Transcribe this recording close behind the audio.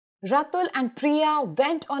Ratul and Priya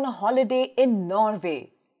went on a holiday in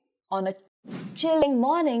Norway. On a chilling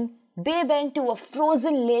morning, they went to a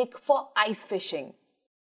frozen lake for ice fishing.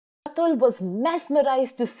 Ratul was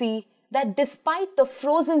mesmerized to see that despite the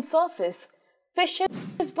frozen surface, fishes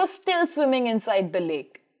were still swimming inside the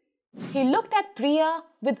lake. He looked at Priya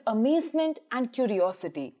with amazement and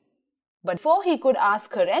curiosity. But before he could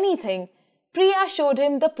ask her anything, Priya showed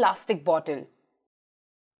him the plastic bottle.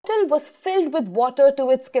 The bottle was filled with water to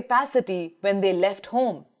its capacity when they left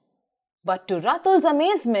home. But to Ratul's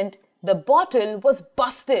amazement, the bottle was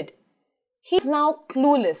busted. He was now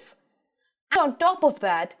clueless. And on top of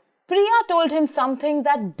that, Priya told him something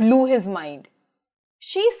that blew his mind.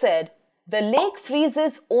 She said the lake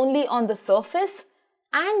freezes only on the surface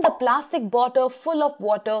and the plastic bottle full of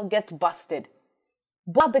water gets busted.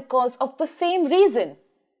 But because of the same reason.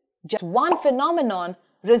 Just one phenomenon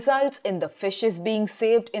results in the fishes being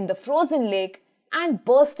saved in the frozen lake and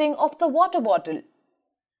bursting of the water bottle. Isn't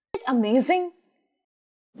it amazing?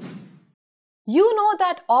 You know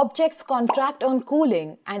that objects contract on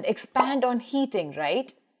cooling and expand on heating,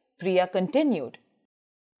 right? Priya continued.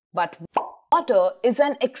 But water is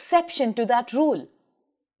an exception to that rule.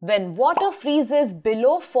 When water freezes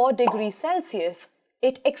below 4 degrees Celsius,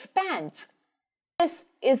 it expands. This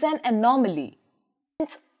is an anomaly.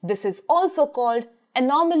 This is also called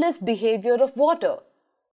anomalous behavior of water.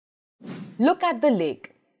 Look at the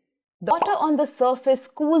lake. The water on the surface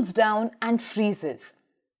cools down and freezes.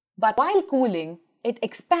 But while cooling, it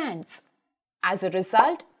expands. As a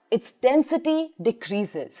result, its density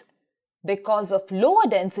decreases. Because of lower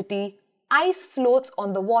density, ice floats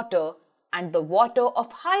on the water and the water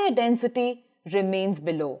of higher density remains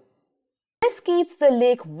below. This keeps the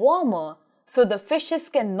lake warmer so the fishes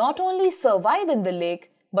can not only survive in the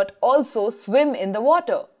lake but also swim in the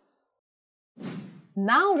water.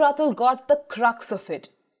 Now Ratul got the crux of it.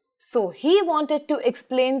 So he wanted to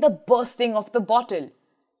explain the bursting of the bottle.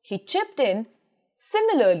 He chipped in,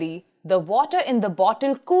 similarly, the water in the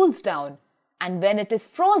bottle cools down and when it is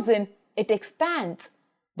frozen, it expands.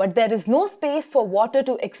 But there is no space for water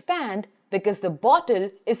to expand because the bottle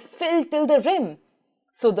is filled till the rim.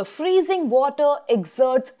 So the freezing water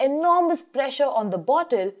exerts enormous pressure on the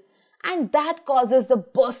bottle and that causes the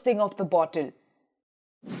bursting of the bottle.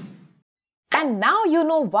 And now you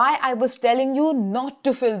know why I was telling you not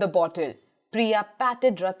to fill the bottle. Priya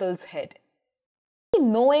patted Ratul's head.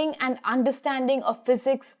 Knowing and understanding of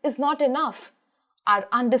physics is not enough. Our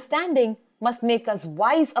understanding must make us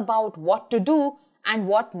wise about what to do and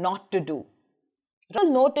what not to do.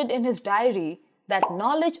 Ratul noted in his diary that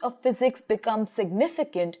knowledge of physics becomes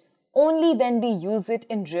significant only when we use it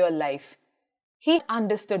in real life. He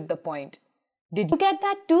understood the point. Did you get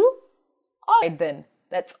that too? Alright then,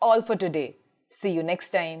 that's all for today. See you next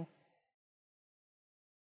time.